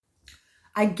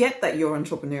I get that you're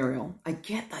entrepreneurial. I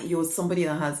get that you're somebody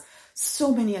that has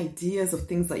so many ideas of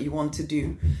things that you want to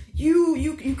do.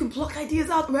 You can pluck ideas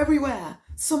out of everywhere.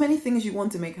 So many things you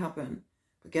want to make happen.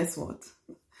 But guess what?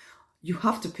 You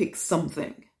have to pick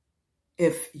something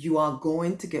if you are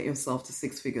going to get yourself to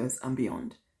 6 figures and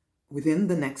beyond within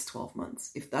the next 12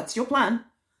 months. If that's your plan,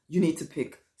 you need to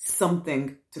pick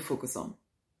something to focus on.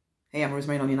 Hey, I'm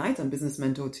Rosemary Nonny-Knight. I'm business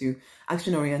mentor to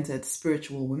action-oriented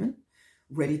spiritual women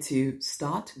ready to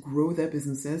start, grow their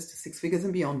businesses to 6 figures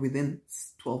and beyond within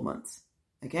 12 months.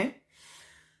 Okay?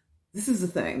 This is the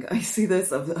thing. I see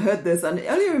this, I've heard this, and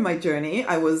earlier in my journey,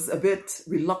 I was a bit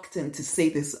reluctant to say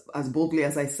this as boldly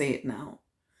as I say it now.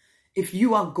 If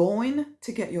you are going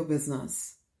to get your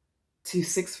business to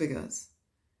 6 figures,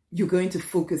 you're going to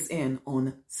focus in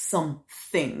on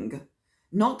something,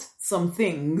 not some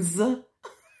things,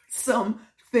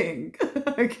 something,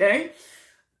 okay?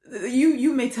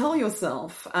 You may tell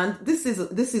yourself, and this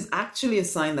is actually a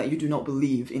sign that you do not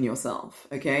believe in yourself,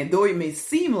 okay? Though it may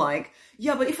seem like,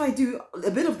 yeah, but if I do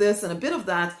a bit of this and a bit of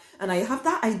that, and I have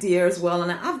that idea as well,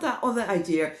 and I have that other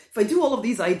idea, if I do all of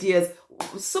these ideas,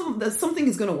 something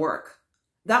is going to work.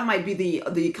 That might be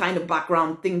the kind of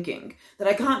background thinking that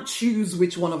I can't choose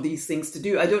which one of these things to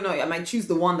do. I don't know. I might choose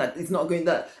the one that is not going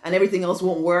to, and everything else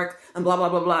won't work and blah, blah,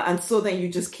 blah, blah. And so then you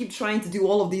just keep trying to do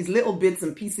all of these little bits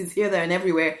and pieces here, there and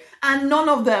everywhere. And none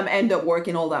of them end up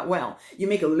working all that well. You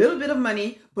make a little bit of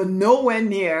money, but nowhere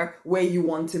near where you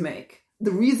want to make.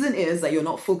 The reason is that you're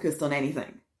not focused on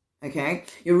anything. Okay.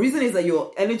 Your reason is that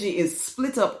your energy is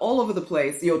split up all over the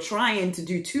place. You're trying to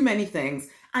do too many things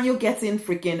and you're getting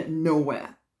freaking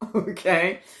nowhere.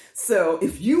 Okay. So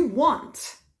if you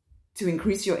want to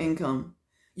increase your income,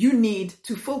 you need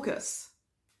to focus.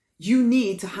 You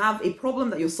need to have a problem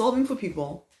that you're solving for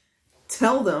people,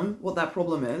 tell them what that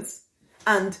problem is,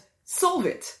 and solve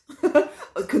it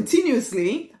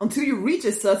continuously until you reach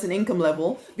a certain income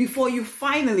level before you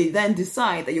finally then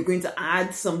decide that you're going to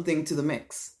add something to the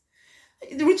mix.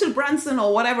 Richard Branson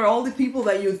or whatever, all the people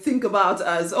that you think about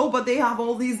as, oh, but they have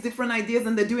all these different ideas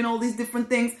and they're doing all these different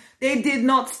things. They did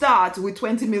not start with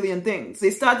 20 million things.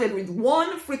 They started with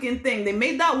one freaking thing. They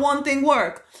made that one thing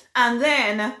work. And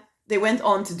then they went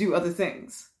on to do other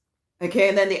things. Okay,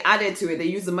 and then they added to it. They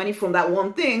used the money from that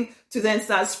one thing to then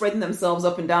start spreading themselves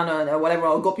up and down or whatever,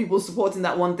 or got people supporting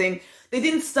that one thing. They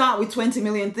didn't start with 20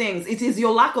 million things. It is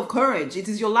your lack of courage. It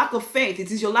is your lack of faith. It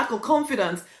is your lack of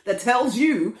confidence that tells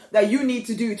you that you need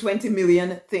to do 20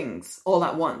 million things all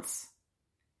at once.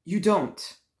 You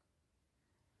don't.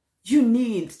 You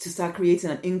need to start creating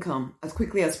an income as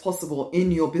quickly as possible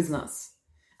in your business.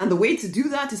 And the way to do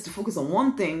that is to focus on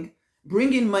one thing,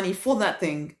 bring in money for that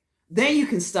thing. Then you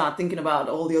can start thinking about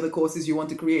all the other courses you want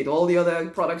to create, all the other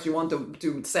products you want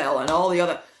to sell, and all the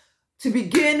other. To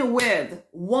begin with,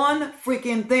 one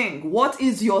freaking thing. What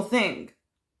is your thing?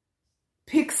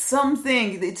 Pick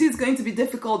something. It is going to be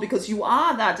difficult because you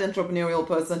are that entrepreneurial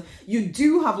person. You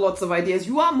do have lots of ideas.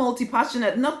 You are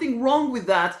multi-passionate. Nothing wrong with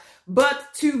that.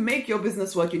 But to make your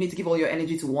business work, you need to give all your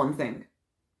energy to one thing.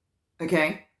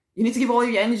 Okay? You need to give all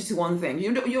your energy to one thing.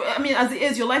 As it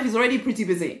is, your life is already pretty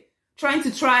busy. Trying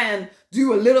to and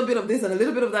do a little bit of this and a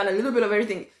little bit of that and a little bit of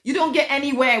everything. You don't get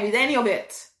anywhere with any of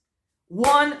it.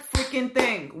 One freaking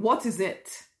thing. What is it?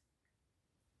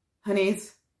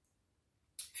 Honeys,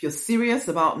 if you're serious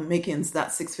about making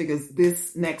that 6 figures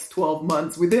this next 12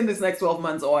 months, within this next 12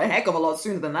 months, or a heck of a lot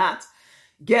sooner than that,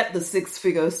 get the 6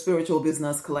 figure spiritual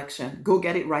business collection. Go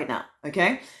get it right now.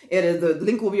 Okay? The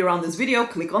link will be around this video.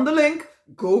 Click on the link.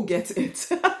 Go get it.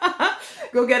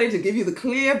 Go get it to give you the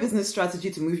clear business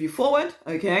strategy to move you forward,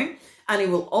 okay? And it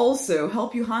will also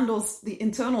help you handle the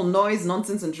internal noise,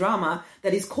 nonsense, and drama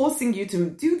that is causing you to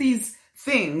do these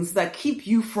things that keep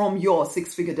you from your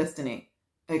 6-figure destiny,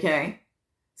 okay?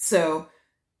 So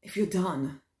if you're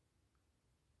done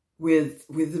with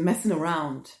messing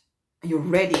around and you're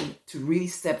ready to really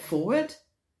step forward,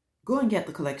 go and get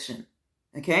the collection,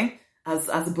 okay? As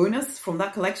a bonus from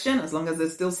that collection, as long as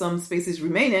there's still some spaces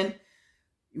remaining,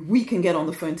 we can get on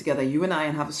the phone together, you and I,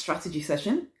 and have a strategy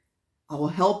session. I will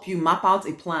help you map out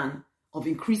a plan of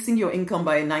increasing your income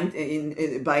by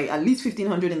at least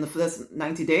 $1,500 in the first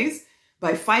 90 days,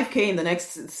 by $5,000 in the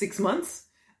next 6 months,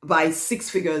 by 6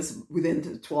 figures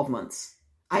within 12 months.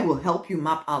 I will help you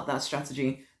map out that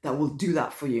strategy that will do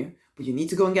that for you. But you need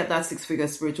to go and get that 6-figure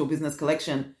spiritual business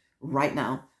collection right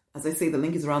now. As I say, the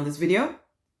link is around this video.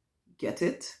 Get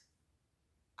it.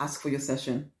 Ask for your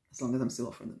session, as long as I'm still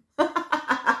offering them.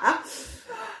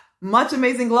 Much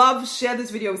amazing love. Share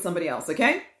this video with somebody else,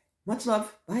 okay? Much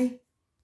love. Bye.